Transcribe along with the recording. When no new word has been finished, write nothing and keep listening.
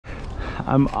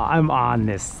I'm on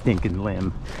this stinking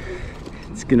limb.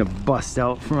 It's gonna bust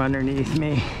out from underneath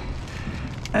me.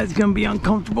 That's gonna be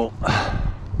uncomfortable.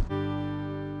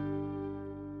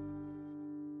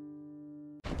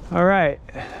 All right,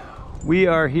 we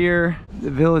are here, the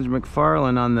village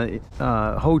McFarland, on the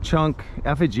Ho Chunk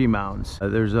effigy mounds.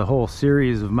 There's a whole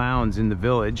series of mounds in the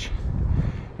village,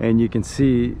 and you can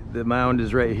see the mound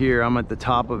is right here. I'm at the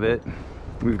top of it.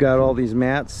 We've got all these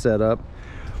mats set up.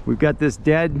 We've got this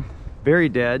dead, very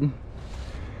dead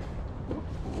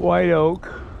white oak,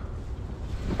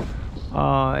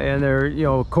 and they're, you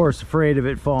know, of course, afraid of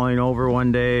it falling over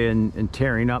one day and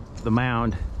tearing up the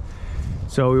mound.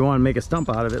 So we want to make a stump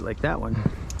out of it like that one.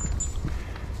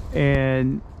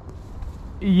 And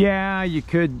yeah, you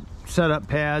could set up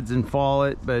pads and fall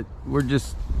it, but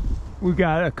we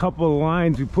got a couple of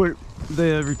lines. We put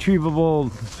the retrievable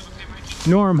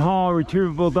Norm Hall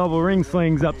retrievable double ring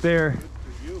slings up there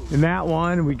in that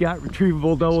one. We got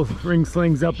retrievable double ring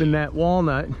slings up in that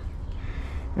walnut,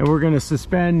 and we're going to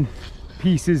suspend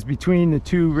pieces between the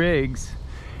two rigs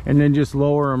and then just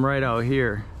lower them right out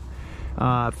here.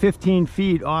 15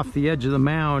 feet off the edge of the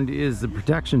mound is the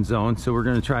protection zone, so we're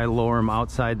going to try to lower them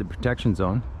outside the protection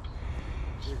zone.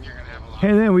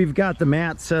 And then we've got the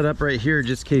mat set up right here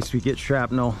just in case we get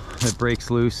shrapnel that breaks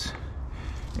loose.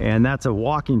 And that's a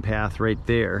walking path right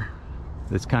there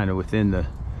that's kind of within the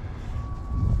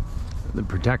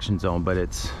protection zone, but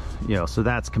it's, you know, so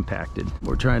that's compacted.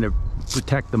 We're trying to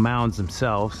protect the mounds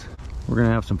themselves. We're gonna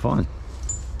have some fun.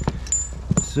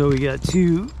 So we got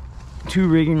two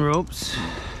rigging ropes.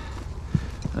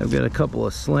 I've got a couple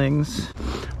of slings.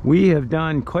 We have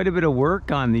done quite a bit of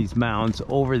work on these mounds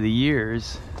over the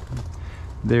years.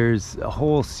 There's a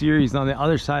whole series on the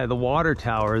other side of the water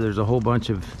tower. There's a whole bunch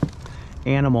of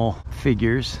animal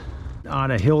figures on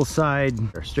a hillside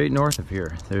straight north of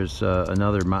here. There's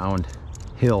another mound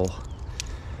hill,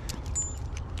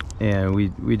 and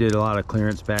we did a lot of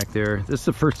clearance back there. This is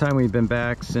the first time we've been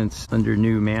back since under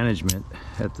new management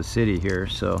at the city here,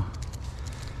 so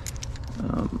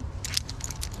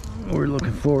we're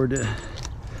looking forward to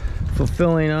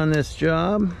fulfilling on this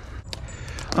job.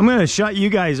 I'm gonna shut you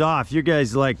guys off. You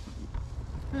guys like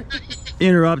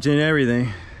interrupting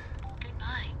everything.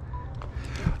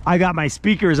 I got my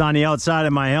speakers on the outside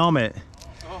of my helmet.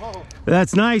 Oh.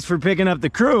 That's nice for picking up the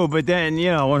crew, but then,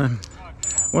 you know,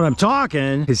 when I'm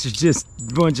talking, it's just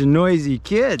a bunch of noisy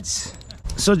kids.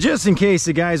 So just in case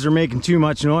the guys are making too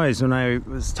much noise when I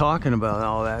was talking about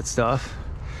all that stuff,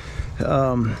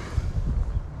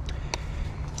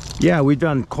 yeah, we've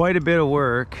done quite a bit of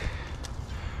work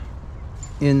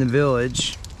in the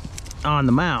village on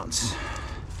the mounts.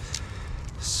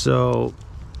 So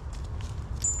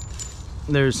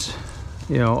there's,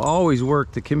 you know, always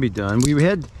work that can be done. We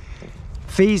had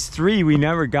phase 3 we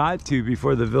never got to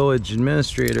before the village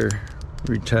administrator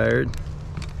retired,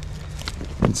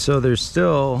 and so there's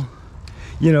still,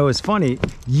 you know, it's funny,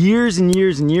 years and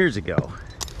years and years ago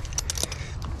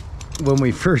when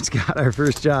we first got our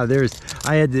first job,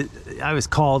 I was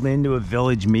called into a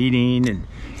village meeting, and,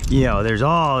 you know, there's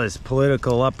all this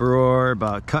political uproar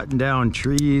about cutting down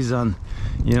trees on,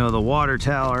 you know, the water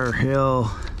tower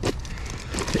hill.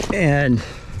 And,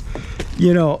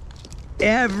 you know,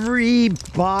 every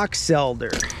box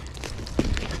elder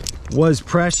was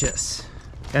precious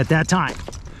at that time,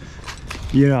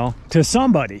 you know, to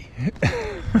somebody.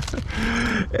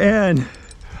 And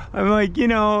I'm like, you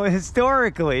know,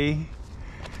 historically,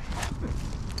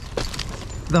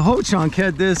 the Ho Chunk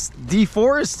had this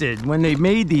deforested when they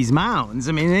made these mounds.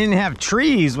 I mean, they didn't have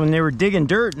trees when they were digging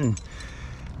dirt and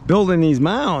building these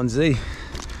mounds. They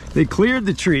cleared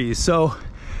the trees. So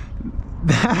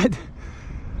that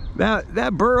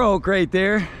bur oak right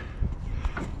there,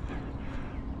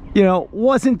 you know,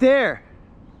 wasn't there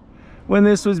when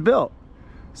this was built.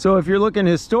 So if you're looking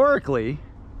historically,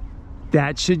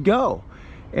 that should go.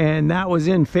 And that was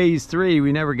in phase 3.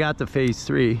 We never got to phase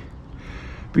 3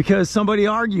 because somebody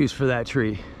argues for that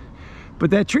tree, but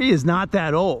that tree is not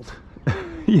that old.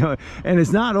 You know, and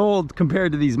it's not old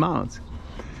compared to these mounds.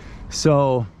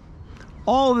 So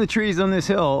all of the trees on this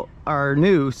hill are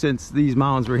new since these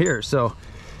mounds were here. So,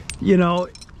 you know,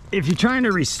 if you're trying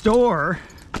to restore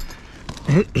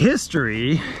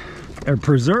history or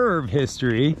preserve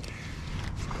history,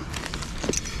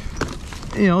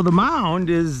 you know, the mound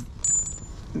is,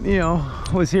 you know,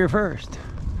 was here first.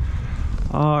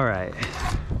 All right,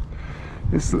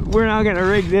 we're now gonna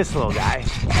rig this little guy.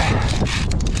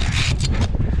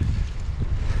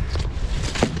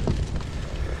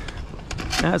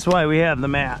 That's why we have the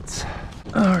mats.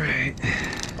 All right,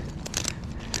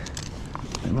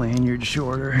 lanyard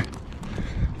shorter.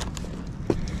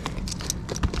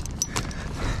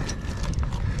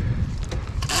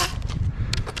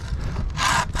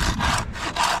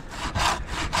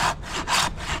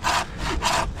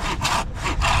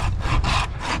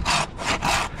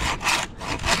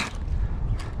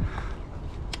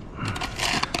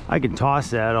 I can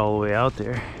toss that all the way out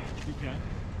there. You can.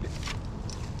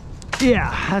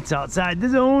 Yeah, that's outside the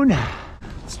zone.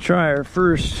 Let's try our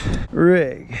first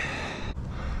rig.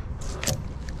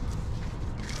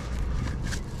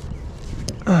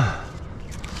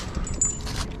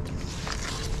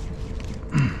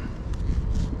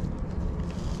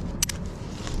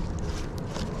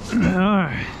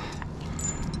 Alright.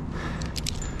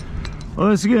 Well,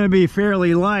 this is going to be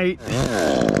fairly light.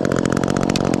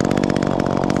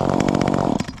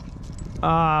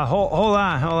 Hold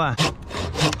on.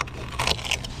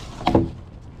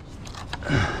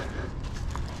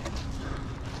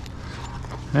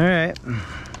 All right.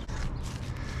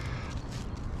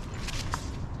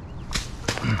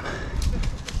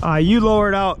 You lower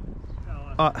it out.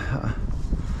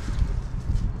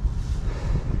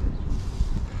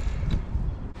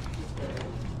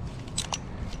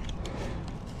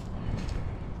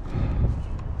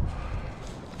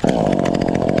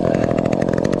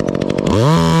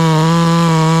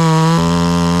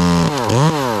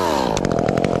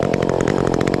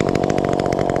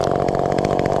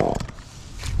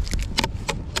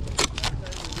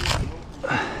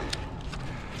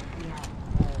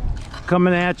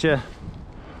 Coming at you.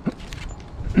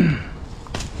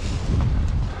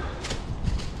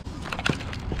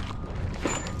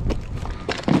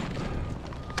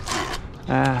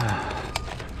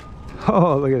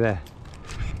 Oh, look at that.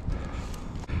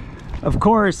 Of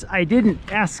course, I didn't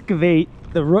excavate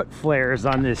the root flares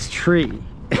on this tree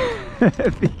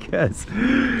because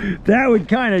that would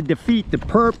kind of defeat the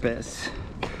purpose.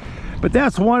 But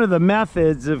that's one of the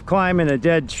methods of climbing a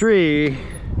dead tree,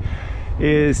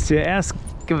 is to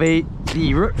excavate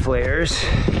the root flares.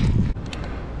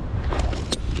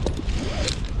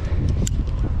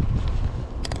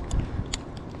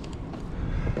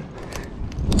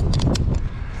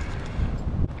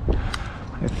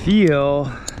 I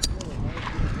feel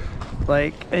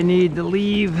like I need to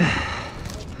leave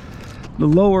the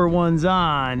lower ones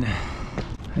on.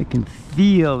 I can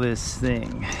feel this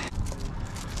thing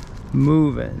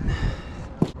moving.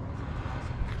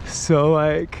 So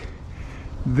like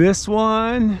this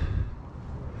one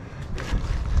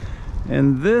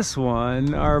and this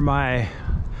one are my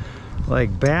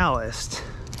like ballast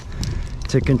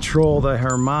to control the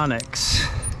harmonics,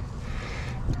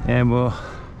 and we'll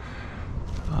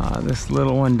this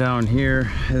little one down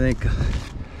here, I think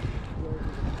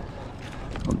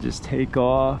I'll just take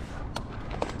off.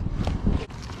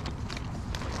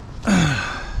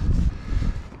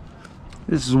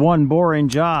 This is one boring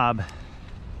job.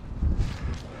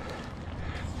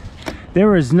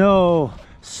 There is no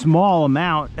small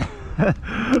amount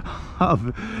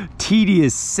of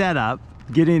tedious setup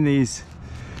getting these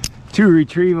two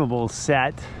retrievables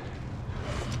set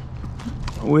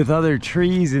with other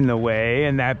trees in the way,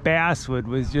 and that basswood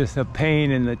was just a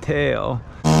pain in the tail.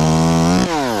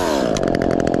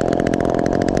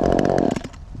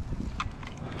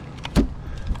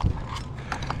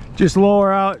 Just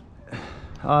lower out,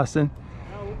 Austin.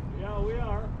 Yeah, we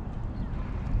are.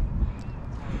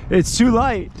 It's too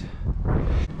light.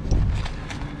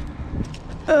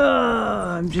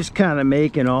 I'm just kind of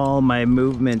making all my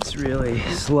movements really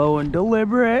slow and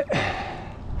deliberate.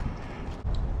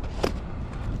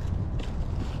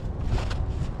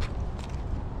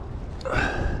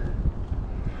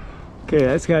 Okay,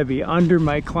 that's gotta be under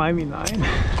my climbing line.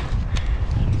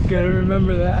 Gotta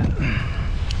remember that.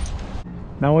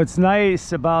 Now what's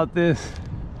nice about this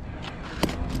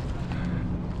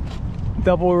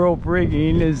double rope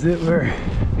rigging is that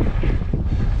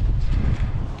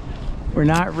we're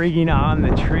not rigging on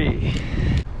the tree.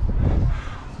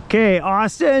 Okay,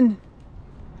 Austin,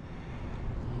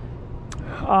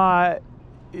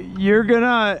 you're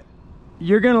gonna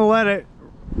let it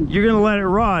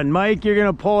run. Mike, you're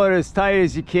gonna pull it as tight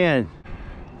as you can.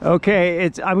 Okay,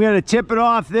 I'm gonna tip it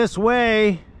off this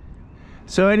way,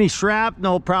 so any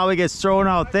shrapnel probably gets thrown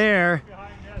out there,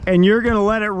 and you're gonna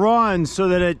let it run so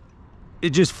that it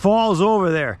just falls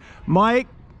over there. Mike,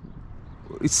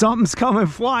 something's coming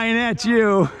flying at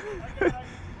you.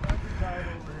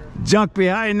 Junk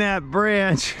behind that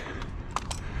branch.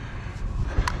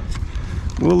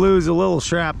 We'll lose a little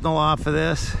shrapnel off of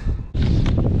this.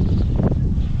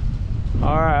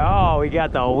 All right, oh, we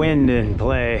got the wind in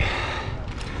play.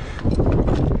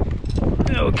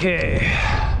 Okay.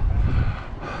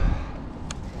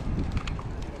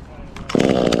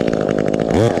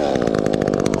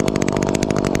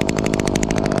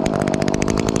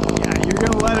 Yeah, you're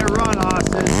gonna let it run,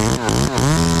 Austin.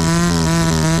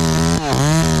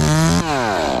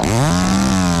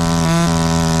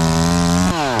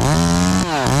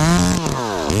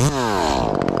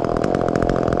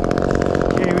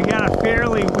 Okay, we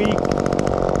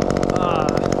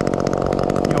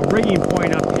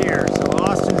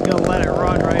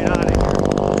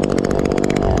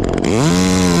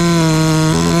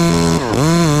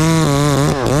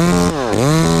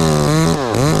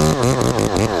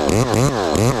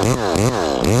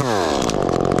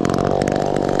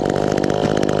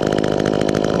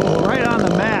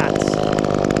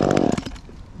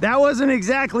wasn't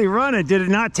exactly running. Did it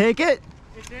not take it?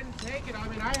 It didn't take it. I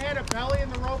mean, I had a belly in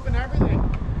the rope and everything.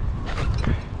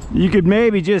 You could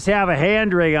maybe just have a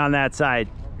hand rig on that side.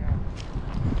 Okay.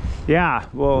 Yeah,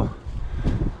 we'll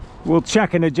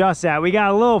check and adjust that. We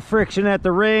got a little friction at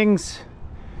the rings,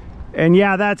 and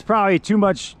yeah, that's probably too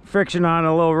much friction on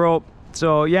a little rope.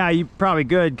 So yeah, you probably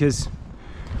good, because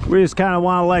we just kind of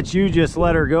want to let you just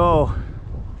let her go,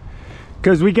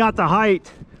 because we got the height.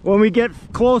 When we get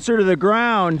closer to the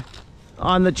ground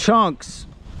on the chunks,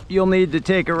 you'll need to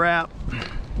take a wrap.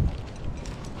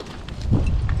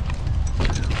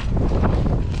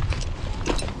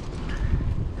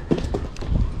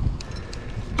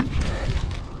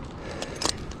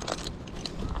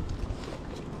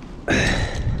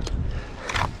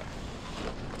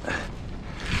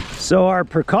 So our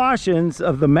precautions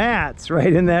of the mats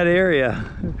right in that area,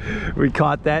 we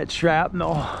caught that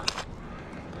shrapnel.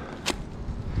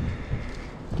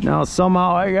 Now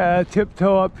somehow I gotta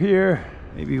tiptoe up here.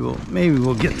 Maybe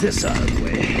we'll get this out of the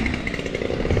way.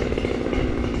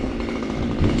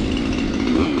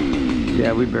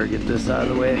 Yeah, we better get this out of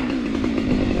the way.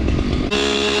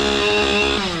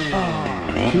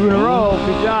 Oh, 2 in a row,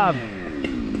 good job.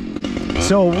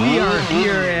 So we are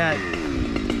here at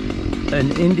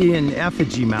an Indian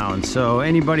effigy mound. So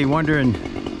anybody wondering,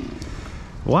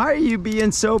 why are you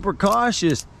being so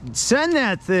precautious? Send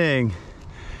that thing.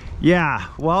 Yeah,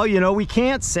 well, you know, we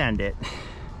can't send it.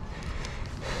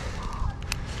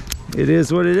 It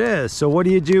is what it is. So what do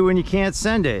you do when you can't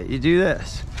send it? You do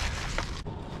this.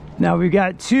 Now we've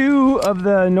got 2 of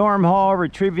the Norm Hall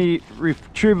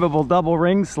retrievable double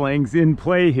ring slings in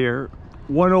play here.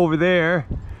 One over there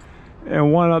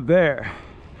and one up there.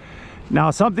 Now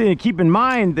something to keep in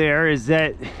mind there is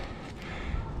that,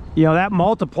 you know, that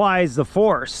multiplies the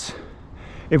force.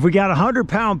 If we got a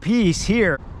 100-pound piece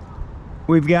here,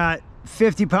 we've got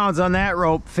 50 pounds on that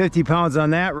rope, 50 pounds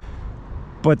on that rope,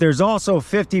 but there's also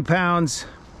 50 pounds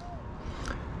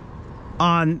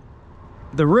on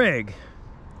the rig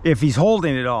if he's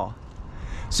holding it all.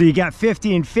 So you got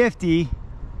 50 and 50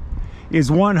 is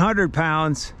 100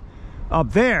 pounds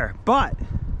up there, but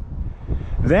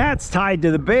that's tied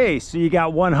to the base. So you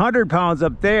got 100 pounds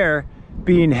up there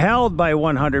being held by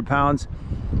 100 pounds.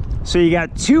 So you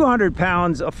got 200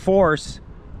 pounds of force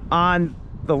on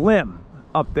the limb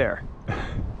up there.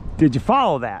 Did you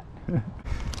follow that?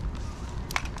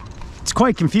 It's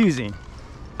quite confusing,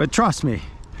 but trust me,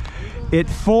 it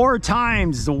 4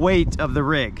 times the weight of the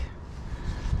rig.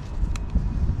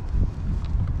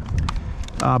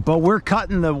 But we're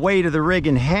cutting the weight of the rig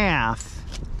in half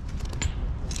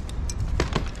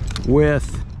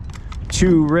with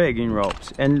 2 rigging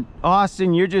ropes. And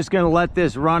Austin, you're just gonna let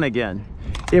this run again.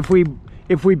 If we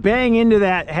bang into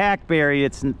that hackberry,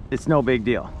 it's no big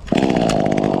deal.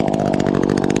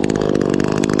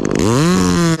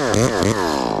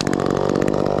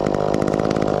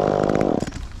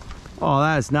 Oh,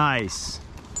 that's nice.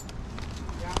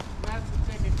 Yeah, that's the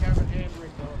ticket, Kevin. Hand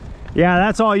rig though. Yeah,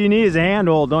 that's all you need is a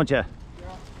handhold, don't you? Yeah.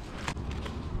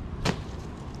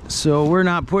 So we're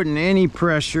not putting any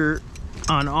pressure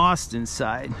on Austin's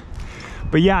side.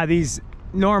 But yeah, these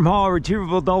Norm Hall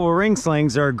retrievable double ring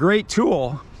slings are a great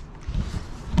tool,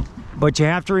 but you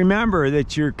have to remember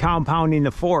that you're compounding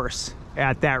the force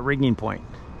at that rigging point.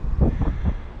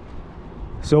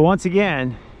 So once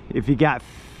again, if you got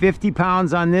 50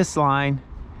 pounds on this line,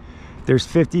 there's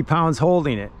 50 pounds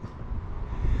holding it.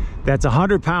 That's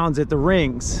 100 pounds at the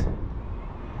rings,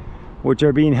 which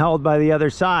are being held by the other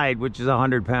side, which is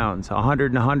 100 pounds.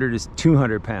 100 and 100 is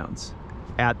 200 pounds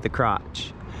at the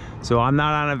crotch. So I'm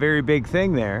not on a very big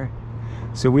thing there.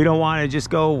 So we don't want to just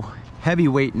go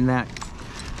heavyweight in that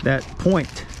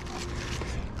point.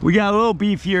 We got a little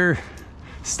beefier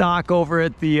stock over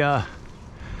at the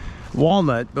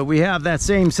Walnut, but we have that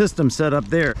same system set up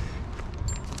there.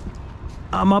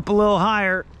 I'm up a little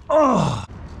higher. Oh!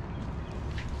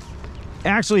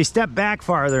 Actually, step back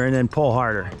farther and then pull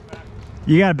harder.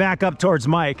 You got to back up towards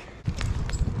Mike.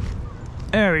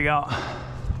 There we go.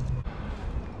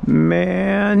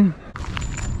 Man,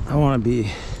 I want to be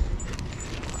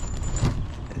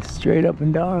as straight up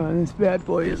and down on this bad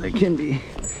boy as I can be.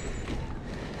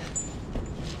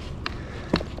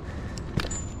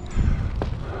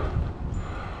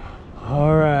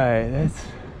 All right, that's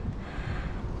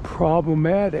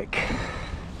problematic.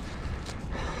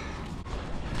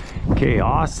 Okay,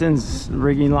 Austin's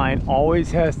rigging line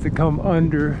always has to come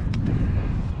under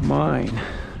mine.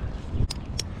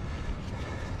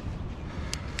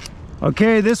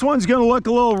 Okay, this one's gonna look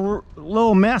a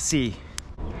little messy.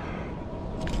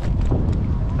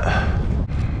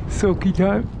 Silky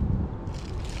time.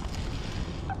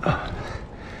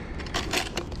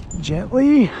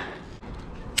 Gently.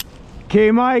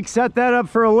 Okay, Mike, set that up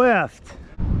for a lift.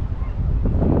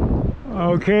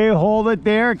 Okay, hold it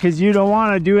there because you don't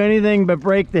want to do anything but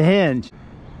break the hinge.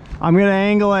 I'm gonna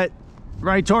angle it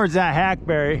right towards that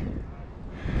hackberry.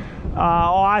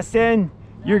 Austin,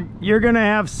 you're gonna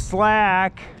have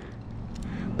slack.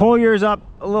 Pull yours up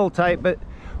a little tight, but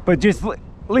just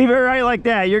leave it right like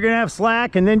that. You're gonna have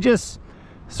slack, and then just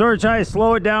sort of try to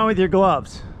slow it down with your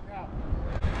gloves. Yeah.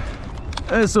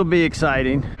 This will be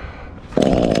exciting.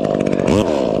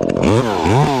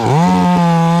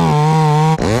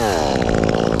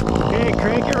 Okay,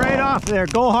 crank it right off there.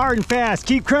 Go hard and fast.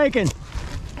 Keep cranking.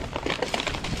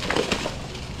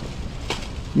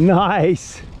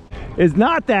 Nice. It's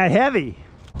not that heavy.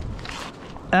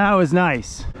 That was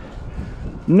nice.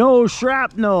 No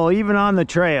shrapnel even on the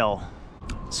trail.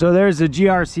 So there's a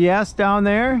GRCS down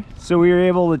there. So we were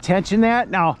able to tension that.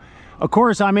 Now, of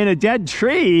course, I'm in a dead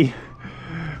tree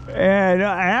and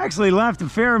I actually left a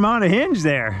fair amount of hinge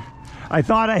there. I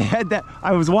thought I had that.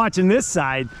 I was watching this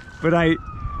side, but I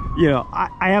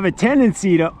have a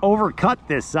tendency to overcut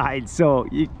this side. So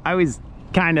I was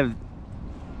kind of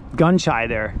gun shy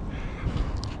there,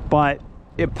 but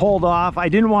it pulled off. I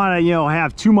didn't want to,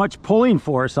 have too much pulling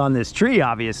force on this tree.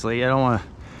 Obviously, I don't want to.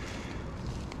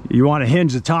 You want to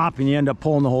hinge the top and you end up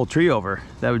pulling the whole tree over.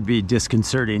 That would be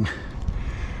disconcerting.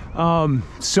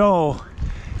 So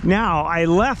now I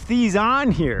left these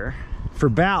on here for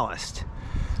ballast.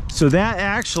 So that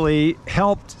actually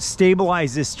helped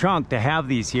stabilize this trunk to have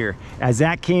these here. As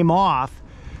that came off,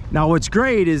 now what's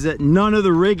great is that none of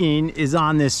the rigging is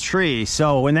on this tree.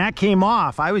 So when that came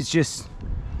off,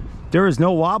 there was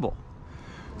no wobble.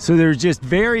 So there's just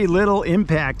very little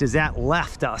impact as that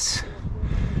left us.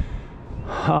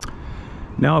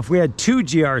 Now if we had two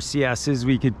GRCSs,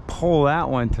 we could pull that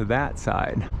one to that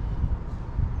side.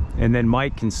 And then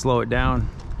Mike can slow it down.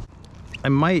 I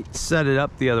might set it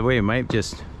up the other way. I might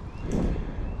just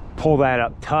pull that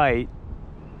up tight.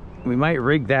 We might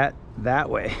rig that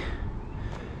way.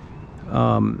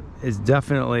 It's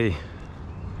definitely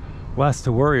less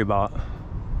to worry about.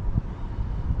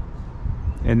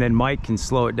 And then Mike can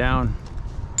slow it down.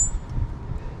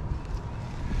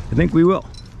 I think we will.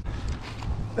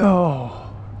 Oh,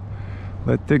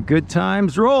 let the good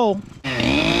times roll.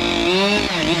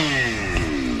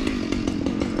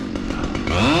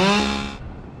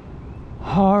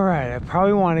 All right, I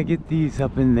probably want to get these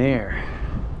up in there.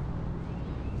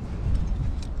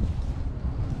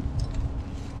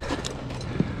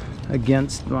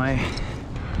 Against my,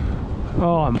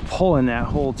 oh, I'm pulling that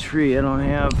whole tree. I don't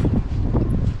have,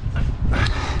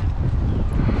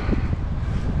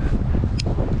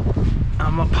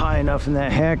 I'm up high enough in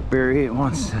that hackberry. It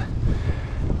wants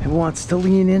to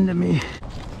lean into me.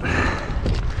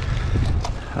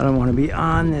 I don't want to be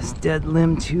on this dead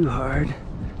limb too hard.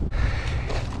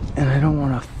 And I don't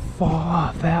want to fall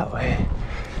off that way.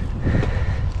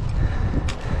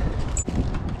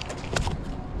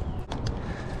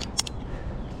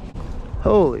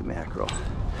 Holy mackerel.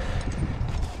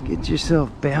 Get yourself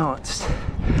balanced.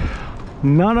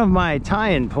 None of my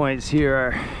tie-in points here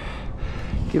are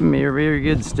giving me a very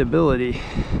good stability.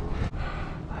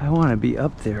 I want to be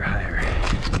up there higher.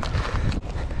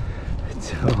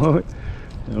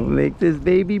 Don't make this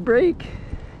baby break.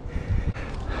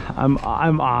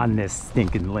 I'm on this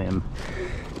stinking limb.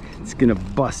 It's gonna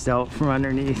bust out from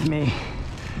underneath me.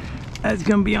 That's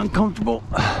gonna be uncomfortable.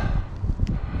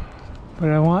 But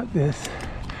I want this.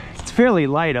 It's fairly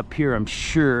light up here, I'm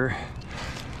sure.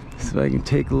 So I can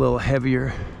take a little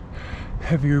heavier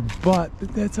butt,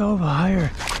 but that's all the higher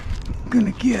I'm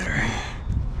gonna get her.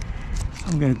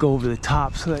 I'm gonna go over the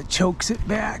top so that chokes it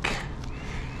back.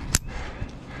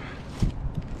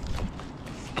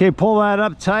 Okay, pull that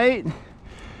up tight.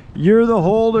 You're the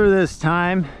holder this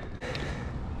time.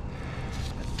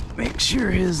 Make sure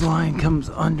his line comes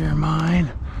under mine.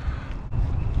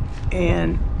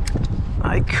 And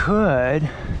I could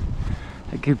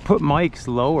put Mike's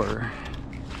lower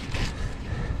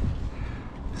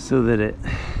so that it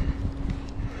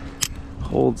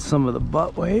holds some of the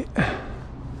butt weight.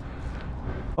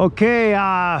 Okay,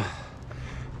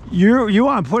 you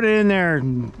want to put it in there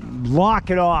and lock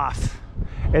it off,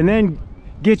 and then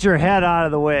get your head out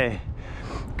of the way,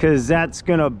 because that's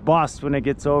gonna bust when it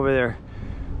gets over there.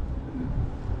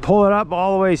 Pull it up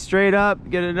all the way straight up,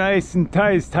 get it nice and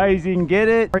tight as you can get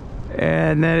it.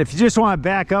 And then if you just want to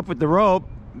back up with the rope,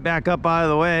 back up out of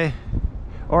the way.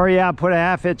 Or yeah, put a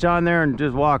half hitch on there and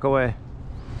just walk away.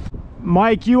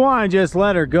 Mike, you want to just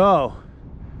let her go.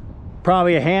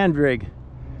 Probably a hand rig.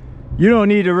 You don't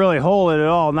need to really hold it at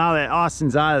all now that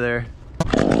Austin's out of there.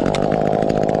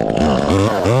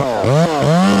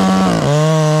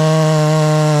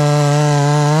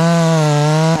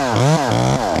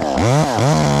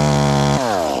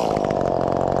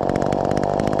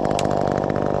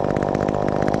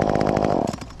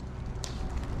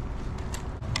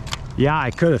 Yeah,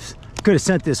 I could have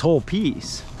sent this whole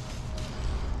piece.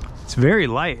 It's very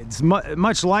light. It's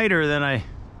much lighter than I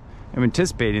am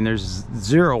anticipating. There's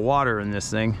zero water in this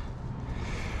thing.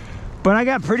 But I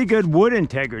got pretty good wood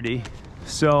integrity,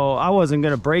 so I wasn't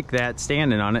gonna break that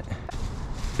standing on it.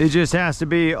 It just has to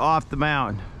be off the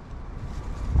mound.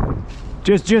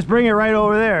 Just bring it right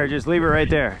over there. Just leave it right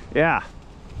there. Yeah.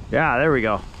 Yeah, there we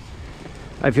go.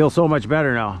 I feel so much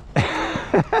better now.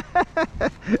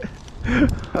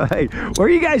 Like, where are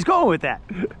you guys going with that?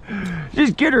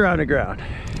 Just get her on the ground.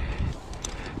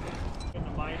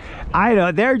 I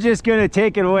know, they're just gonna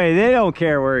take it away. They don't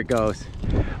care where it goes.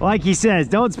 Like he says,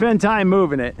 don't spend time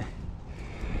moving it.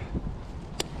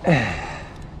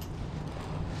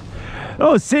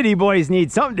 Those city boys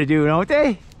need something to do, don't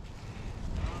they?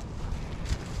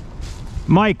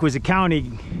 Mike was a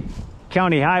county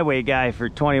highway guy for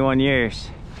 21 years.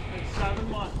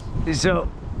 7 months. So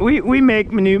we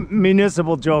make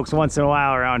municipal jokes once in a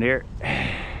while around here.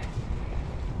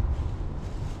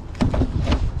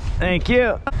 Thank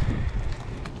you.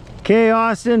 Okay,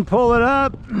 Austin, pull it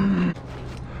up.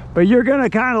 But you're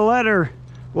gonna kind of let her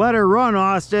run,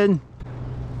 Austin.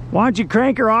 Why don't you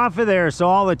crank her off of there so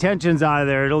all the tension's out of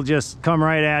there? It'll just come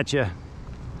right at you.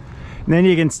 And then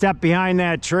you can step behind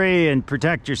that tree and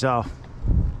protect yourself.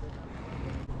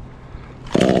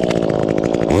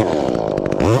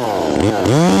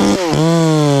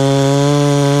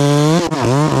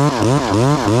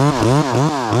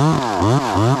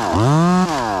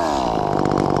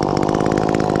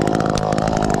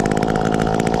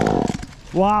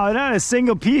 Wow, not a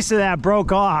single piece of that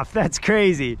broke off. That's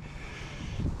crazy.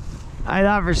 I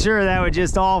thought for sure that would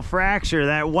just all fracture.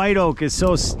 That white oak is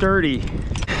so sturdy.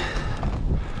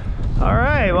 All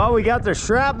right, well, we got the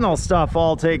shrapnel stuff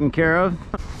all taken care of.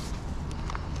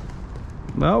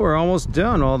 Well, we're almost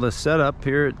done. All the setup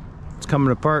here, it's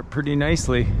coming apart pretty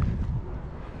nicely.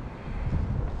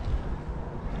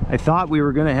 I thought we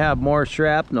were gonna have more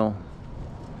shrapnel.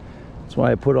 That's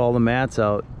why I put all the mats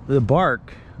out. The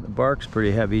bark's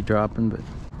pretty heavy dropping, but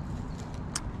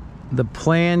the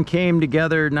plan came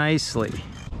together nicely.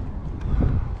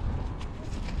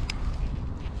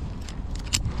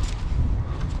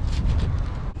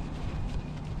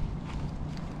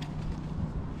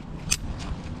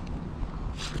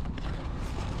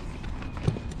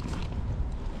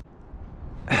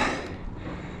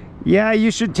 Yeah, you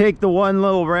should take the one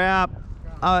little wrap.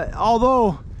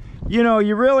 Although, you know,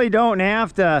 you really don't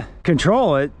have to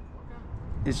control it.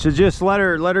 It should just let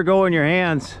her go in your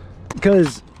hands,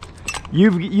 because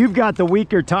you've got the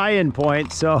weaker tie-in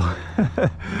point, so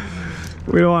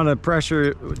we don't want to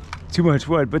pressure too much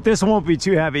wood. But this won't be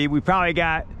too heavy. We probably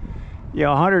got, you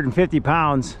know, 150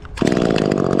 pounds.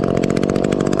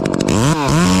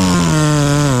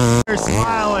 They're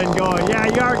smiling, going, yeah,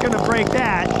 you aren't gonna break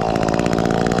that.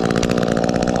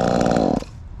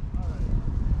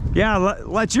 Yeah,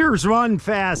 let yours run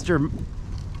faster.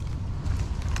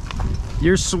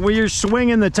 You're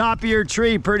swinging the top of your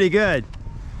tree pretty good.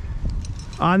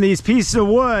 On these pieces of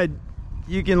wood,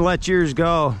 you can let yours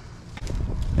go.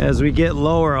 As we get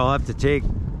lower, I'll have to take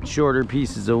shorter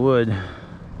pieces of wood.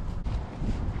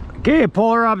 Okay,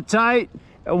 pull her up tight.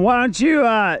 Why don't you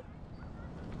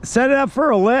set it up for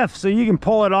a lift so you can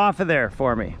pull it off of there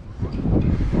for me,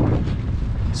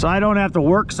 so I don't have to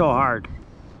work so hard.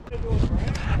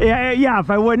 Yeah,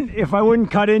 if I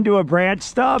wouldn't cut into a branch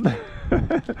stub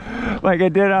like I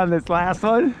did on this last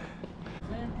one.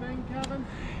 Same thing, Kevin?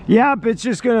 Yep, it's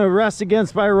just gonna rest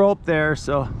against my rope there,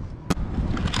 so.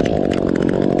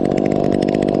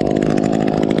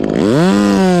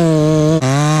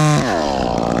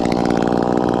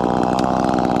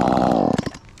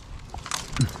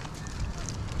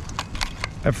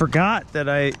 I forgot that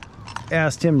I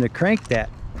asked him to crank that.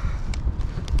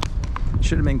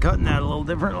 Should have been cutting that a little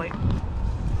differently.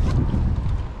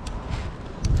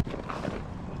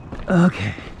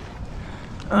 Okay,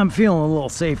 I'm feeling a little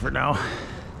safer now.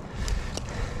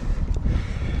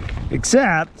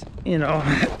 Except, you know,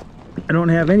 I don't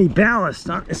have any ballast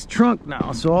on this trunk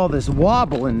now, so all this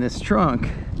wobble in this trunk,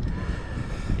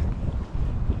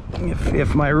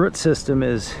 if my root system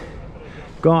is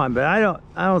gone, but I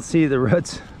don't see the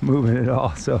roots moving at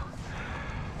all, so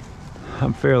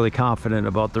I'm fairly confident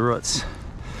about the roots.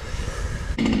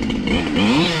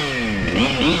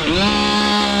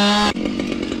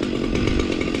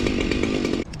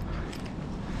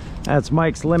 That's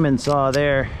Mike's lemon saw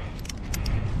there.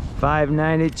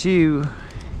 592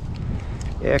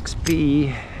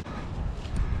 XP.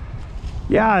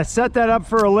 Yeah, set that up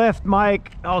for a lift,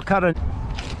 Mike. I'll cut it.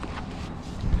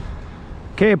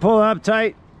 Okay, pull it up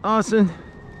tight, Austin.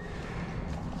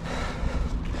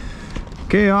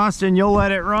 Okay, Austin, you'll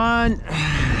let it run.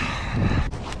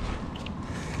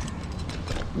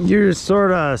 You're just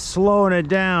sort of slowing it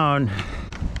down.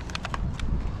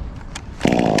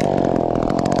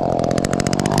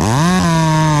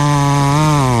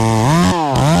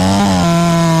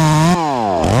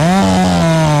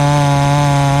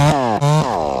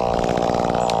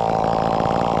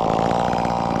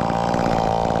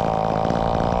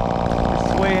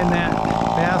 Swaying that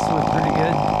basswood pretty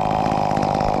good.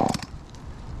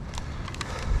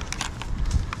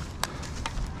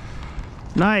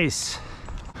 Nice.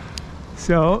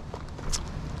 So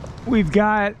we've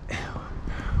got,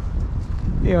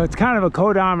 you know, it's kind of a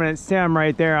codominant stem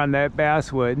right there on that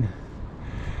basswood,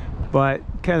 but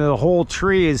kind of the whole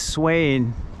tree is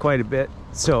swaying quite a bit,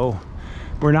 so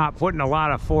we're not putting a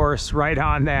lot of force right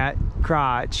on that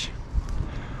crotch.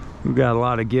 We've got a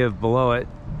lot of give below it,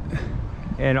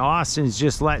 and Austin's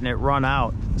just letting it run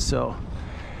out. So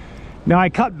now I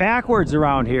cut backwards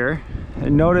around here,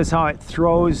 and notice how it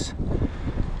throws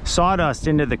sawdust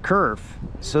into the kerf.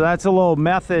 So that's a little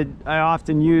method I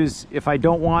often use if I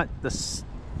don't want the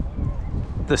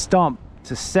stump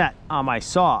to set on my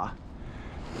saw,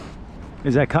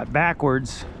 is I cut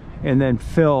backwards and then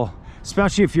fill,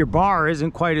 especially if your bar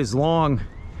isn't quite as long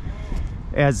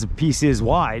as the piece is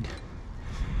wide,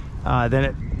 then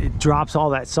it drops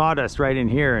all that sawdust right in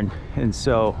here, and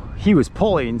so he was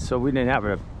pulling, so we didn't have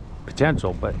a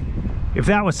potential. But if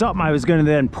that was something I was going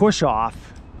to then push off,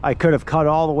 I could have cut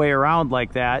all the way around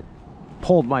like that,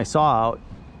 pulled my saw out,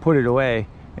 put it away,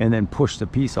 and then pushed the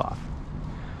piece off,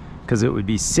 because it would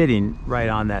be sitting right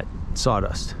on that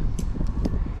sawdust.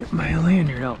 Get my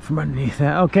lanyard out from underneath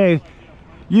that. Okay,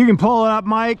 you can pull it up,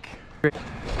 Mike.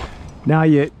 Now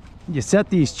you set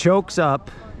these chokes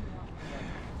up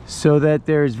so that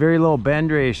there's very little bend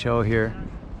ratio here,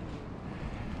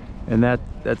 and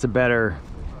that's a better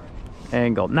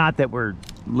angle. Not that we're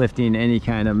lifting any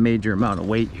kind of major amount of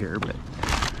weight here, but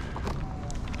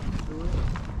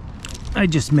I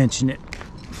just mentioned it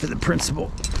for the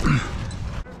principle.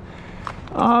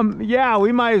 Yeah,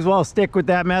 we might as well stick with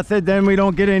that method, then we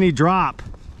don't get any drop.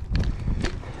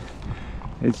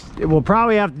 We'll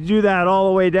probably have to do that all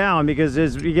the way down, because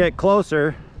as we get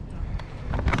closer,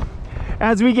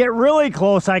 as we get really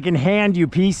close, I can hand you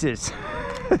pieces.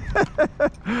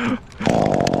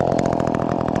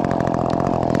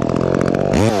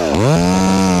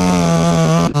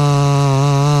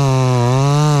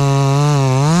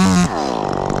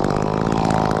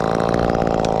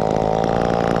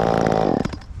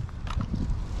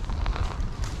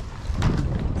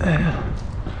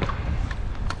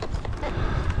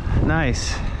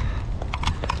 Nice.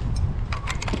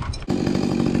 Would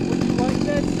you like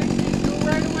that 62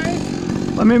 right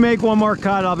away? Let me make one more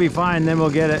cut, I'll be fine, then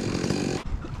we'll get it.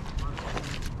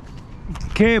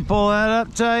 Okay, pull that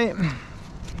up tight.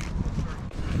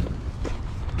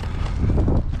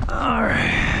 All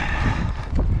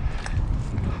right.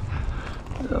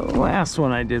 The last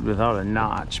one I did without a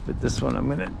notch, but this one I'm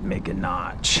gonna make a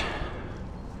notch.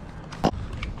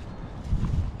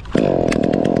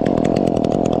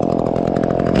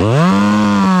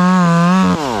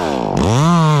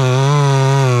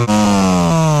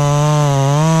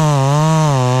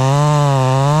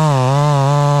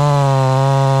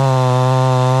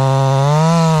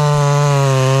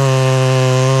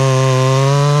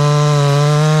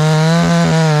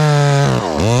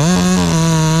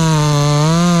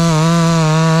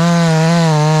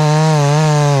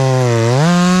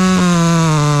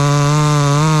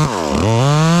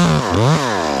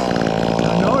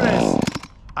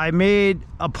 I made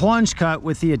a plunge cut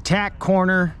with the attack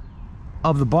corner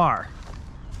of the bar,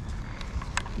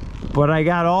 but I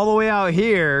got all the way out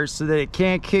here so that it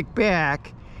can't kick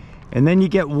back, and then you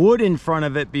get wood in front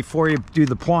of it before you do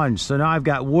the plunge. So now I've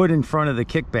got wood in front of the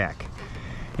kickback,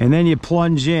 and then you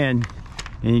plunge in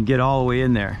and you get all the way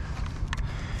in there.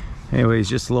 Anyways,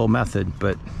 just a little method,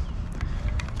 but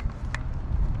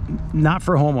not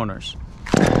for homeowners.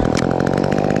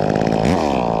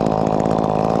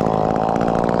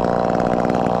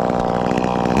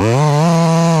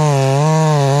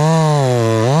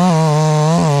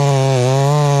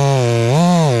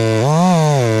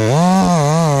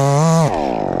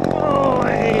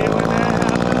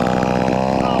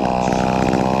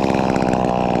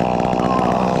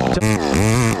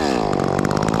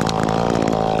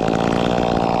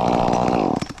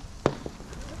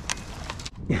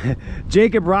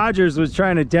 Jacob Rogers was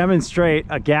trying to demonstrate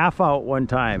a gaff out one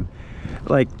time,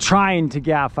 like trying to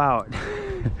gaff out.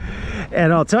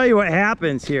 And I'll tell you what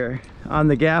happens here on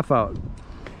the gaff out.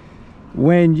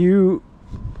 When you,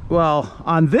 well,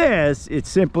 on this, it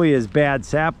simply is bad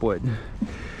sapwood.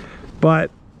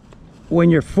 But when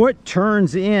your foot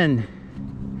turns in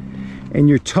and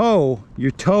your toe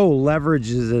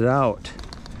leverages it out.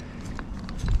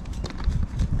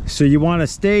 So you want to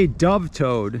stay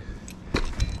dove-toed.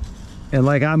 And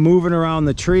like I'm moving around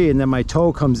the tree and then my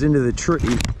toe comes into the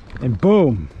tree and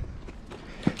boom.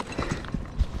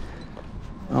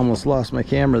 Almost lost my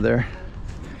camera there.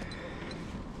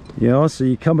 You know, so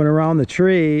you're coming around the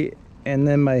tree and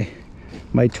then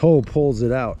my toe pulls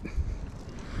it out.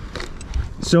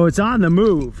 So it's on the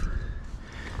move.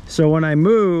 So when I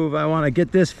move, I want to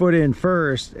get this foot in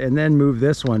first and then move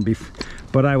this one.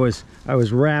 But I was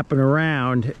wrapping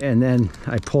around and then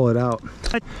I pull it out.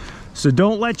 So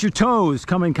don't let your toes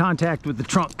come in contact with the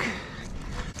trunk,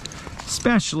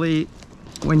 especially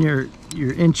when you're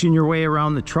inching your way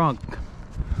around the trunk.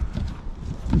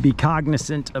 Be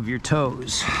cognizant of your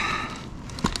toes.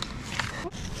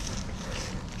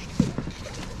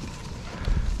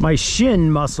 My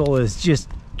shin muscle is just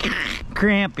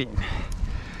cramping.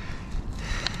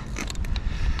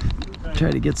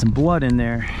 Try to get some blood in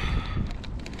there.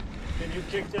 Can you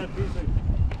kick that piece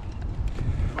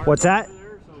of What's that?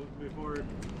 there so before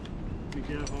we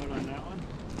get out on that one?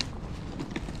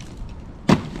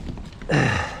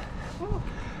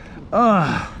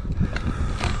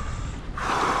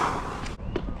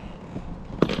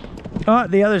 Oh,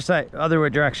 the other side, other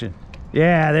direction.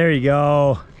 Yeah, there you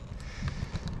go.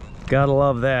 Gotta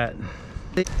love that.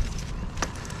 Get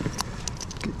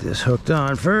this hooked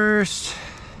on first.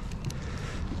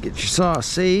 Get your saw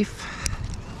safe.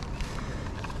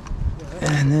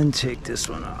 And then take this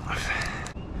one off.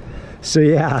 So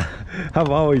yeah, I'm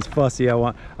always fussy. I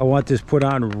want this put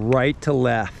on right to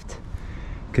left,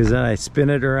 because then I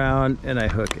spin it around and I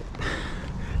hook it.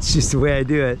 It's just the way I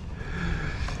do it.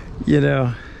 You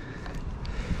know,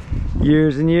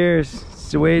 years and years,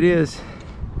 it's the way it is.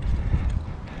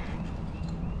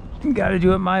 You gotta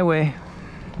do it my way.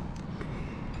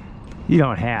 You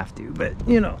don't have to, but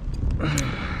you know,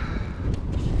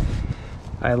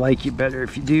 I like you better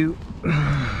if you do.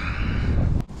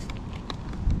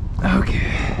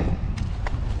 Okay,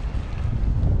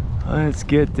 let's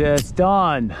get this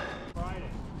done.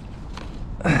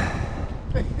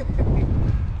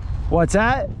 What's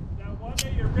that? That one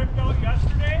that you ripped out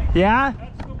yesterday? Yeah?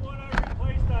 That's the one I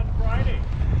replaced on Friday.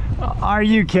 Are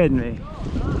you kidding me?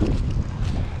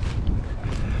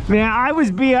 Man, I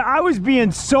was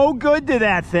being so good to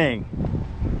that thing.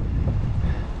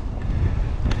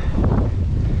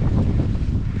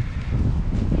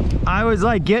 I was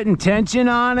like getting tension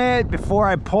on it before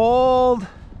I pulled.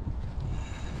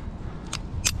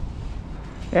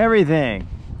 Everything.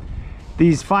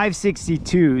 These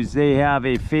 562s, they have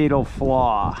a fatal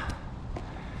flaw.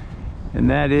 And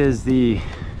that is the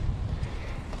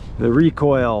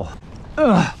recoil.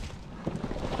 Ugh.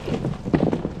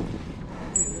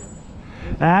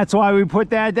 That's why we put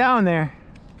that down there.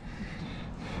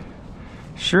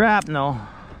 Shrapnel.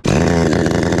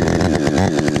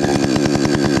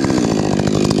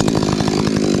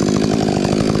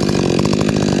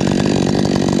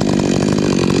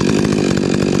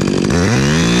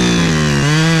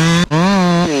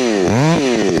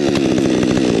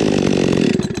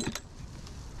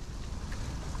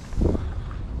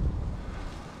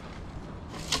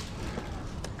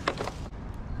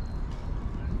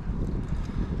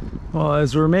 Well,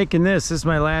 as we're making this is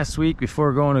my last week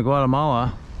before going to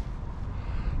Guatemala.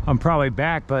 I'm probably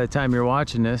back by the time you're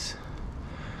watching this.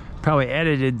 Probably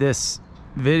edited this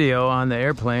video on the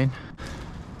airplane.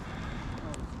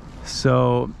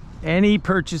 So any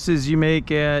purchases you make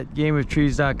at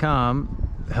gameoftrees.com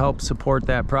help support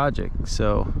that project.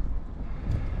 So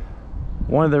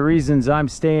one of the reasons I'm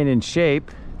staying in shape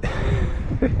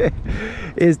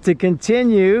is to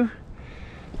continue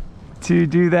to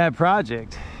do that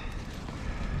project.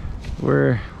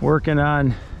 We're working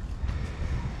on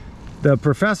the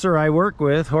professor I work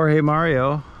with, Jorge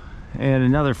Mario, and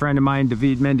another friend of mine,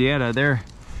 David Mendieta.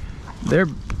 They're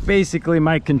basically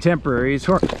my contemporaries.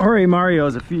 Jorge Mario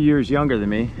is a few years younger than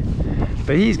me,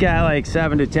 but he's got like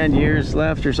 7 to 10 years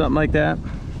left or something like that.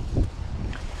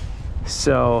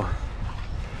 So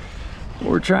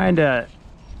we're trying to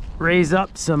raise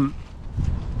up some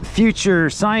future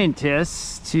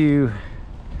scientists to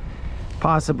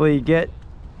possibly get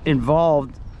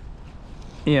involved,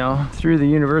 you know, through the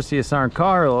University of San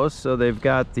Carlos, so they've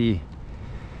got the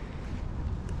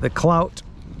clout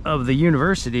of the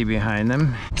university behind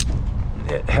them.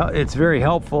 It's very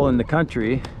helpful in the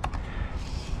country.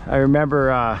 I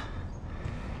remember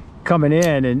coming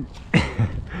in and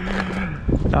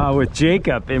with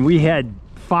Jacob, and we had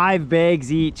 5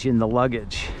 bags each in the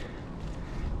luggage,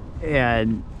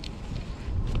 and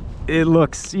it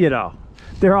looks, you know,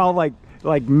 they're all like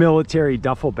military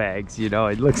duffel bags, you know.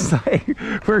 It looks like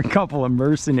we're a couple of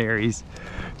mercenaries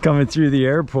coming through the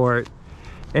airport.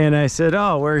 And I said,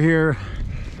 oh, we're here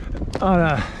on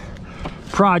a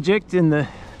project in the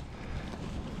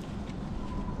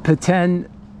Petén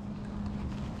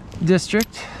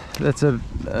district. That's a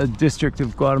district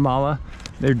of Guatemala.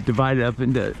 They're divided up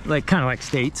into kind of like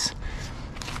states.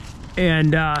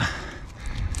 And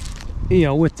you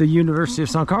know, with the University of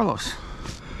San Carlos.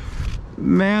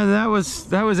 Man, that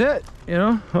was it, you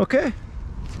know. Okay,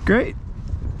 great,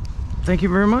 thank you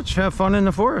very much, have fun in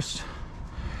the forest.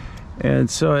 And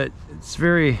so it's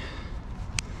very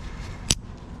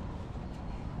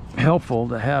helpful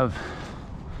to have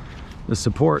the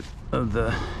support of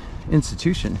the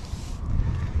institution.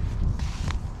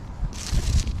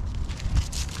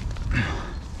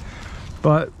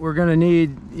 But we're gonna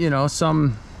need, you know,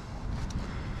 some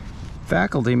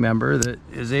faculty member that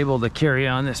is able to carry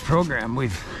on this program.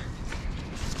 We've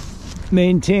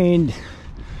maintained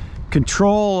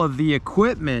control of the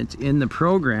equipment in the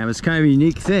program. It's kind of a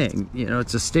unique thing, you know.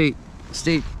 It's a state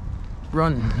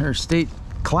run or state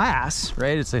class,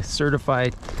 right? It's a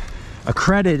certified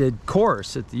accredited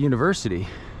course at the university,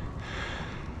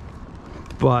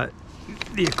 but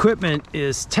the equipment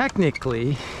is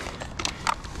technically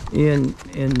in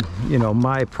you know,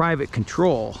 my private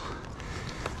control.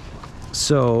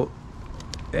 So,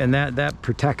 and that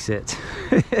protects it.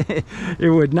 It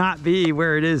would not be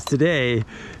where it is today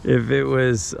if it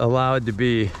was allowed to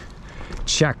be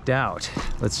checked out.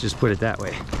 Let's just put it that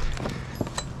way.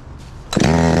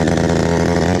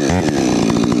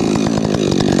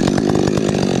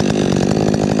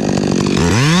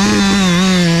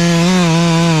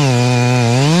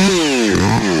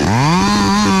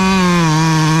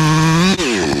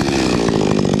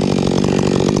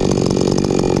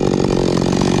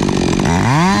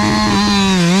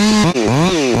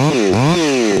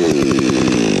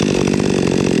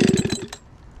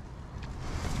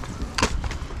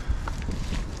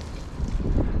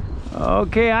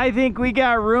 Okay, I think we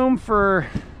got room for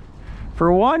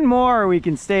one more. We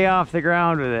can stay off the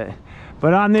ground with it.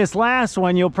 But on this last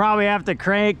one, you'll probably have to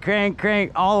crank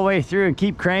all the way through and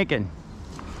keep cranking.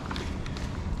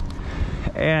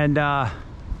 And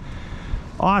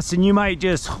Austin, you might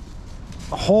just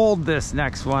hold this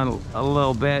next one a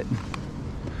little bit.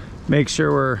 Make sure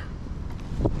we're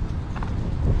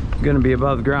gonna be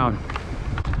above ground.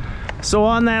 So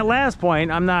on that last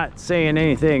point, I'm not saying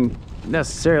anything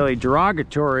necessarily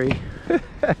derogatory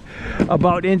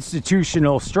about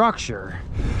institutional structure,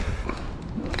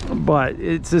 but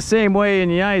it's the same way in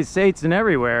the United States and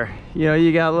everywhere. You know,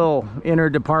 you got little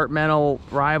interdepartmental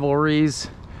rivalries,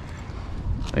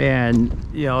 and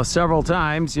you know, several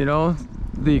times, you know,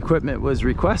 the equipment was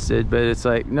requested, but it's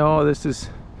like, no, this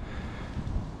is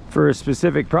for a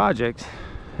specific project.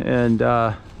 And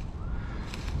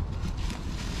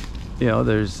you know,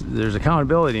 there's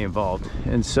accountability involved.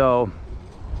 And so,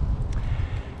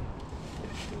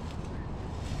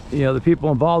 you know, the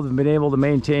people involved have been able to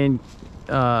maintain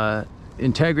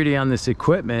integrity on this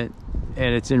equipment,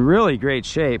 and it's in really great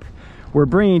shape. We're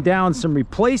bringing down some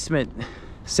replacement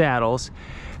saddles.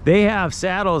 They have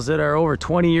saddles that are over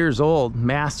 20 years old,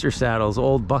 master saddles,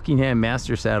 old Buckingham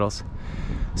master saddles.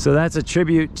 So that's a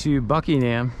tribute to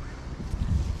Buckingham.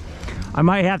 I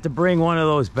might have to bring one of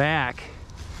those back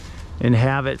and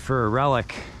have it for a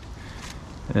relic,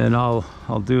 and I'll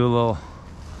do a little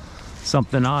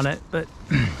something on it. But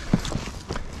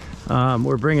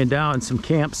we're bringing down some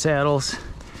camp saddles,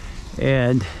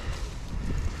 and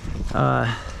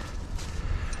August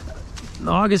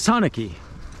Hunnicky,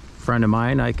 friend of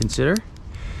mine, I consider,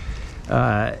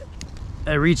 I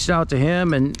reached out to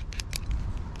him, and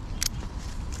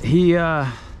he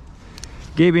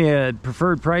gave me a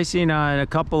preferred pricing on a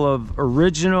couple of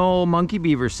original Monkey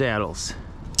Beaver saddles,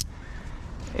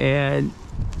 and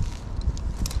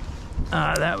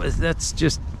that's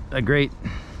just a great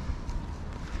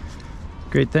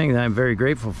thing that I'm very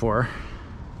grateful for.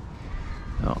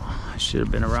 Oh, I should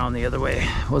have been around the other way.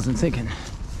 Wasn't thinking.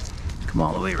 Come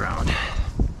all the way around.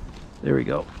 There we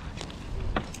go.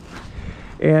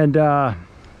 And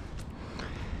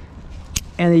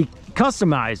he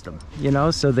customized them, you know,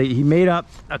 so that he made up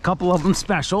a couple of them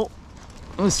special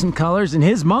with some colors. And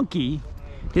his monkey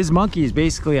is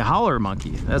basically a howler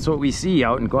monkey. That's what we see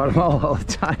out in Guatemala all the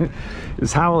time,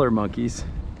 is howler monkeys.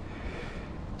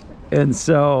 And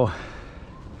so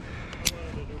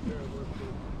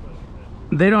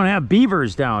they don't have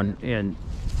beavers down in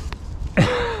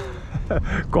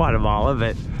Guatemala,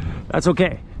 but that's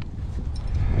okay.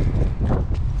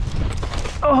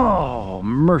 Oh,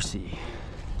 mercy.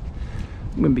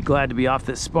 I'm gonna be glad to be off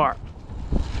this spar.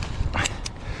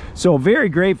 So very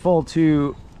grateful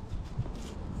to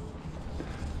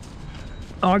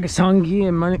August Hungy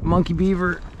and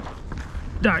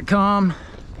monkeybeaver.com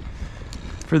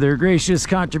for their gracious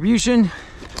contribution.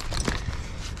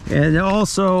 And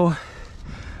also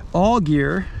All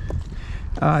Gear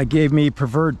gave me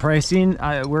preferred pricing.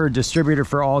 We're a distributor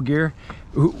for All Gear,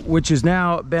 which has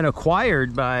now been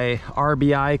acquired by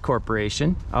RBI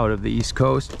Corporation out of the East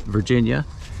Coast, Virginia.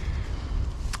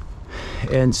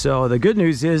 And so the good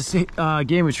news is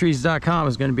gameoftrees.com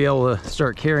is going to be able to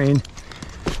start carrying,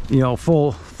 you know,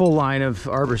 full line of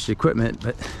arborist equipment.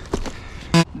 But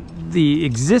the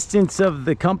existence of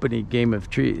the company Game of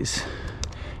Trees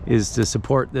is to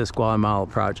support this Guatemala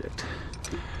project.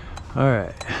 All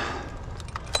right.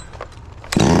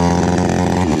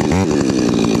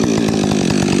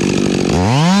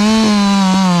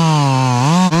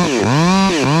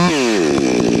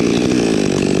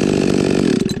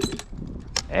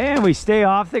 And we stay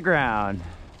off the ground.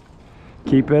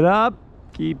 Keep it up,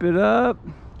 keep it up.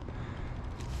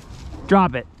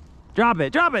 Drop it, drop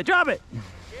it, drop it, drop it.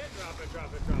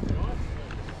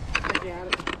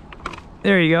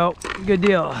 There you go, good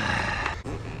deal.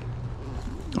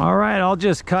 All right, I'll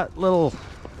just cut little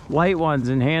light ones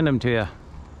and hand them to you.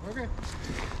 Okay.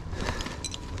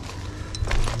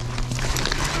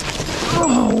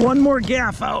 Oh, one more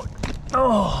gaff out.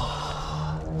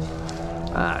 Oh,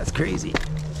 that's crazy.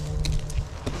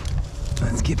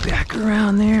 Let's get back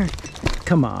around there.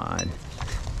 Come on.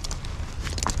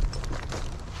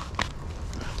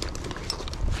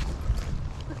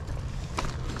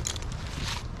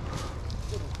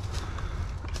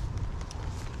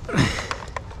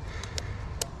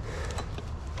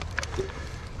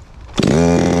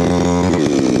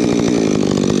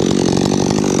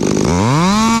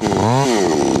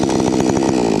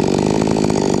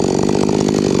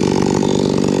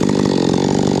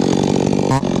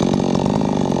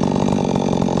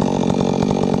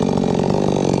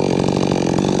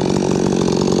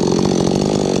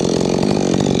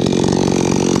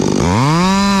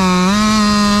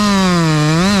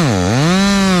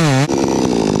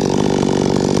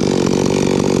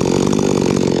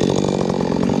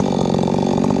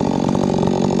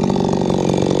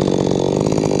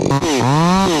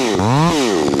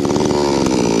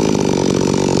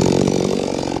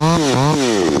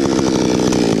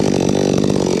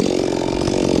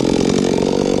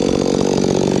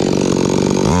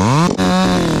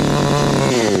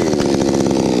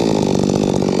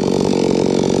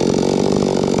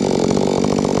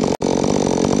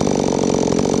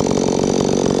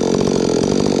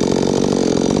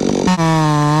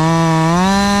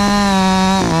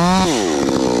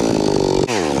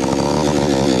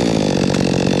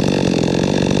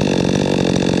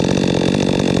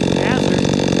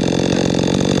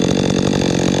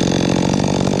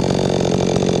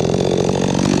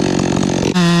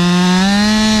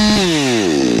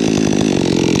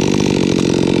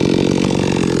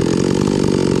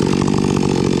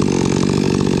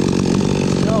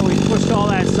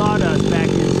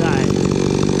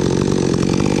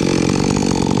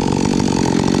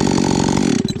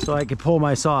 So I could pull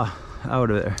my saw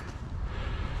out of there.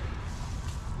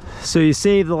 So you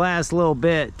save the last little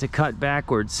bit to cut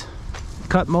backwards.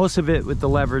 Cut most of it with the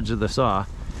leverage of the saw,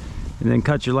 and then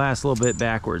cut your last little bit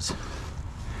backwards.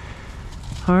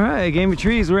 All right, Game of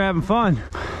Trees, we're having fun.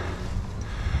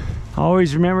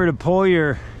 Always remember to pull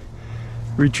your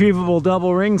retrievable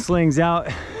double ring slings out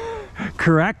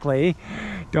correctly.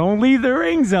 Don't leave the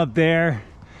rings up there.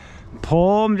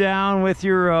 Pull them down with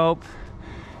your rope,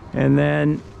 and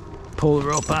then pull the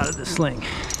rope out of the sling.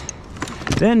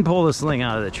 Then pull the sling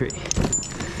out of the tree.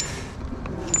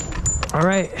 All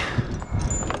right.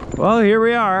 Well, here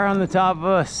we are on the top of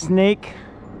a snake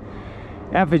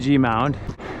effigy mound.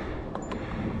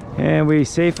 And we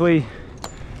safely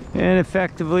and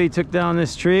effectively took down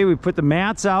this tree. We put the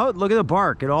mats out. Look at the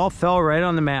bark. It all fell right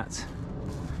on the mats.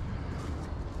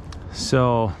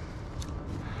 So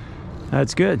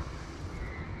that's good.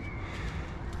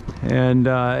 And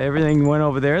everything went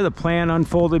over there. The plan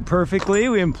unfolded perfectly.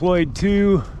 We employed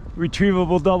 2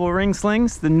 retrievable double ring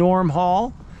slings, the Norm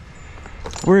Hall.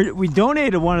 We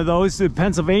donated one of those to the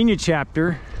Pennsylvania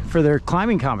chapter for their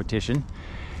climbing competition.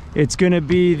 It's going to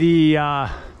be the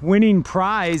winning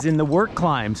prize in the work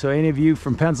climb. So any of you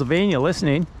from Pennsylvania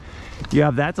listening, you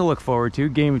have that to look forward to.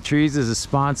 Game of Trees is a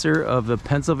sponsor of the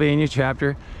Pennsylvania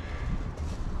chapter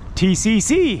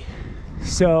TCC.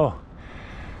 So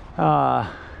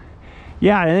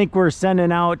yeah, I think we're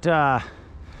sending out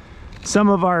some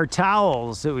of our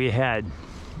towels that we had.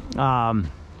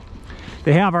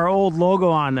 They have our old logo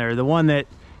on there, the one that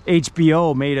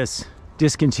HBO made us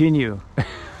discontinue.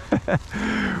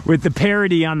 With the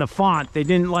parody on the font. They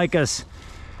didn't like us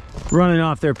running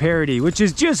off their parody, which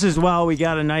is just as well. We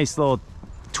got a nice little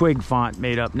twig font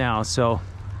made up now. So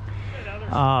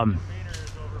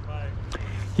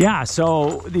yeah,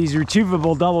 so these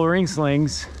retrievable double ring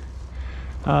slings,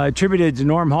 attributed to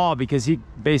Norm Hall, because he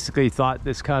basically thought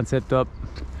this concept up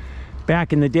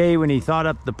back in the day when he thought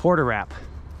up the Porter wrap.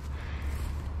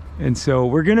 And so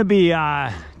we're gonna be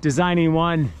designing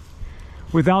one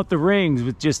without the rings,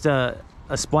 with just a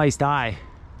spliced eye.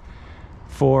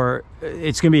 For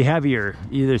it's gonna be heavier,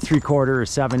 either 3/4 or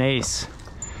 7/8,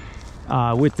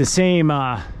 with the same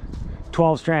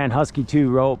 12-strand Husky 2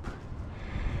 rope.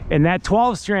 And that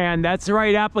 12-strand, that's the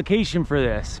right application for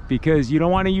this, because you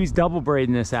don't want to use double braid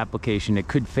in this application. It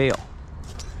could fail.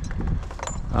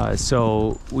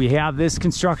 So we have this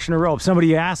construction of rope.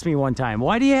 Somebody asked me one time,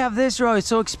 why do you have this rope? It's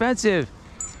so expensive.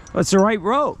 Well, it's the right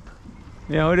rope.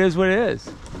 You know, it is what it is.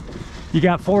 You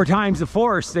got 4 times the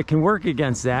force that can work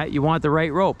against that. You want the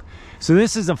right rope. So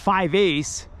this is a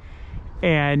 5/8,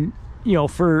 and you know,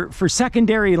 for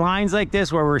secondary lines like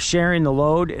this where we're sharing the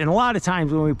load, and a lot of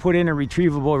times when we put in a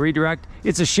retrievable redirect,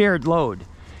 it's a shared load.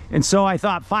 And so I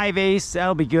thought 5/8,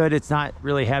 that'll be good. It's not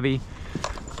really heavy.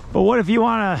 But what if you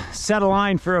want to set a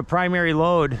line for a primary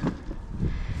load?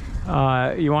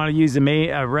 You want to use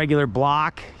a regular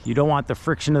block. You don't want the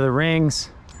friction of the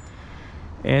rings.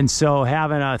 And so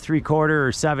having a 3/4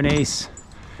 or 7/8,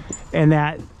 and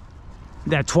that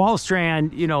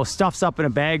 12-strand, you know, stuffs up in a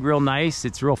bag real nice.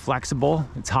 It's real flexible.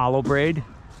 It's hollow braid.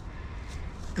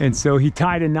 And so he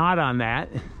tied a knot on that,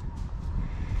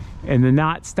 and the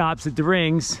knot stops at the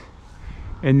rings,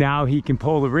 and now he can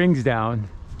pull the rings down,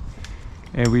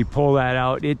 and we pull that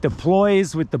out. It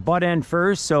deploys with the butt end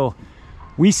first, so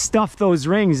we stuff those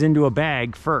rings into a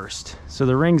bag first. So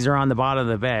the rings are on the bottom of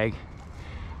the bag,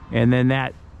 and then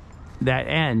that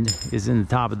end is in the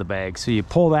top of the bag. So you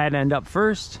pull that end up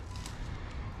first,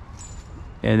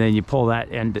 and then you pull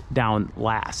that end down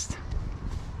last.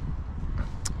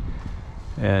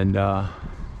 And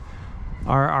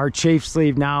our chafe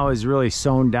sleeve now is really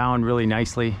sewn down really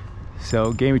nicely.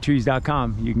 So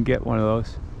gameoftrees.com, you can get one of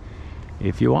those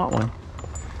if you want one.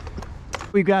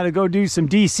 We've got to go do some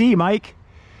DC, Mike.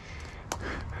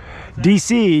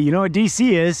 DC, you know what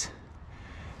DC is?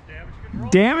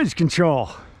 Damage control.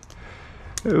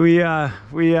 I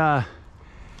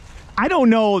don't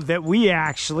know that we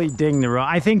actually dinged the roof.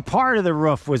 I think part of the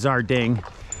roof was our ding,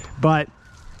 but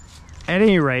at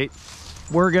any rate,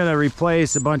 we're gonna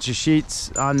replace a bunch of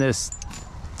sheets on this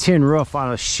tin roof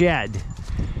on a shed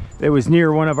that was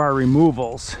near one of our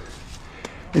removals.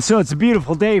 And so it's a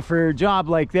beautiful day for a job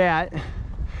like that.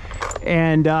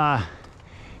 And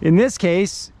in this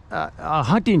case, a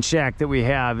hunting shack that we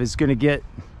have is gonna get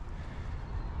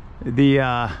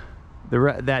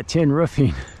that tin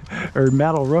roofing or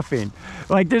metal roofing.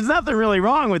 Like, there's nothing really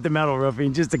wrong with the metal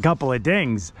roofing, just a couple of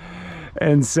dings.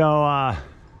 And so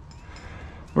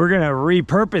we're gonna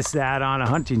repurpose that on a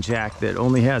hunting shack that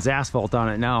only has asphalt on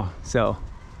it now. So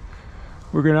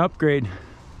we're gonna upgrade.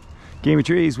 Game of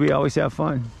Trees, we always have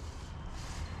fun.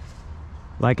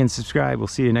 Like and subscribe. We'll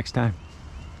see you next time.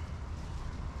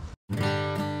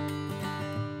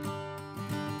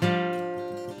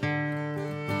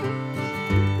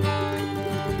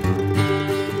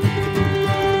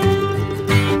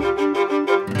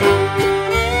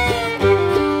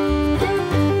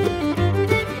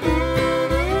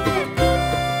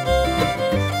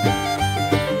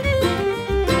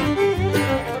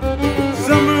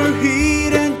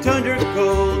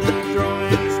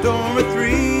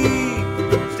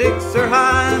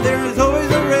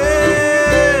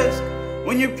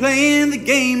 Playing the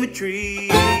game of trees.